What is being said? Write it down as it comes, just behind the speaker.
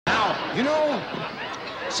You know,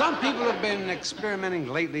 some people have been experimenting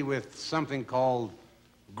lately with something called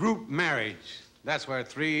group marriage. That's where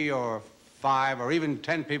 3 or 5 or even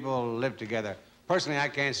 10 people live together. Personally, I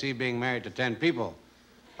can't see being married to 10 people.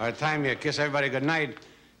 By the time you kiss everybody goodnight,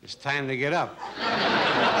 it's time to get up.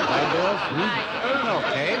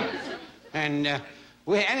 Okay. And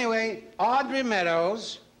anyway, Audrey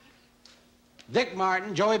Meadows, Dick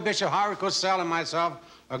Martin, Joey Bishop, Howard Cosell, and myself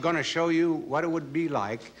are going to show you what it would be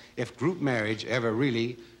like if group marriage ever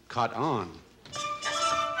really caught on.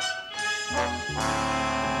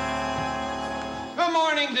 Good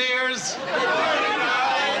morning, dears. Good morning,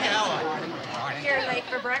 darling. You're late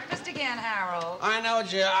for breakfast again, Harold. I know,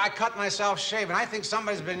 Jill. I cut myself shaving. I think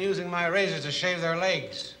somebody's been using my razor to shave their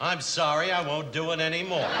legs. I'm sorry, I won't do it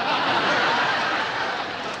anymore.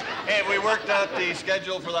 Hey, have we worked out the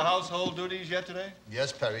schedule for the household duties yet today?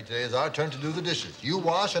 Yes, Perry, today is our turn to do the dishes. You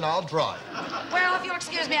wash and I'll dry. Well, if you'll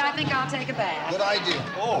excuse me, I think I'll take a bath. Good idea.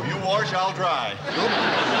 Oh, you wash, I'll dry. I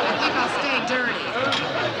think I'll stay dirty.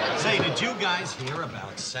 Say, did you guys hear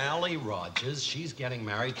about Sally Rogers? She's getting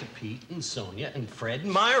married to Pete and Sonia and Fred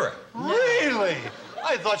and Myra. Really?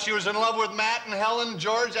 I thought she was in love with Matt and Helen,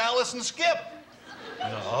 George, Alice, and Skip.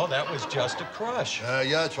 No, that was just a crush.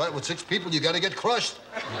 Yeah, that's right. With 6 people, you got to get crushed.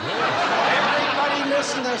 Everybody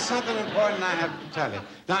listen, there's something important I have to tell you.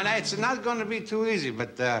 Now, it's not going to be too easy,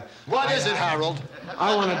 but... What is it, Harold?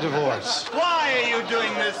 I want a divorce. Why are you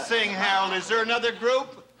doing this thing, Harold? Is there another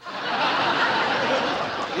group?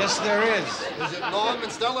 Yes, there is. Is it Norm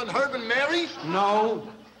and Stella and Herb and Mary? No.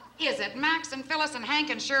 Is it Max and Phyllis and Hank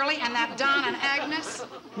and Shirley and that Don and Agnes?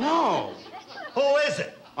 No. Who is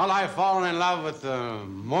it? Well, I've fallen in love with the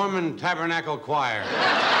Mormon Tabernacle Choir. The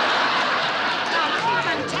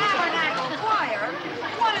Mormon Tabernacle Choir?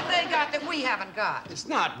 What have they got that we haven't got? It's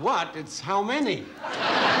not what, it's how many.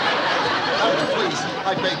 Please,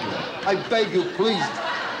 I beg you. I beg you, please.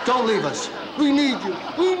 Don't leave us. We need you.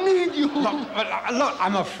 We need you. Look,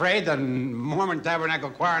 I'm afraid the Mormon Tabernacle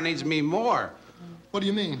Choir needs me more. What do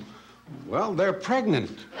you mean? Well, they're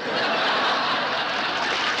pregnant.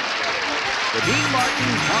 The Dean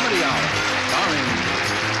Martin Comedy Hour, starring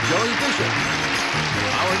Joey Bishop,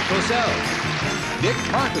 Howard Cosell, Dick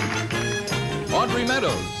Martin, Audrey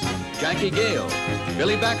Meadows, Jackie Gale,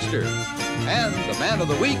 Billy Baxter, and the man of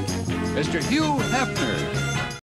the week, Mr. Hugh Hefner.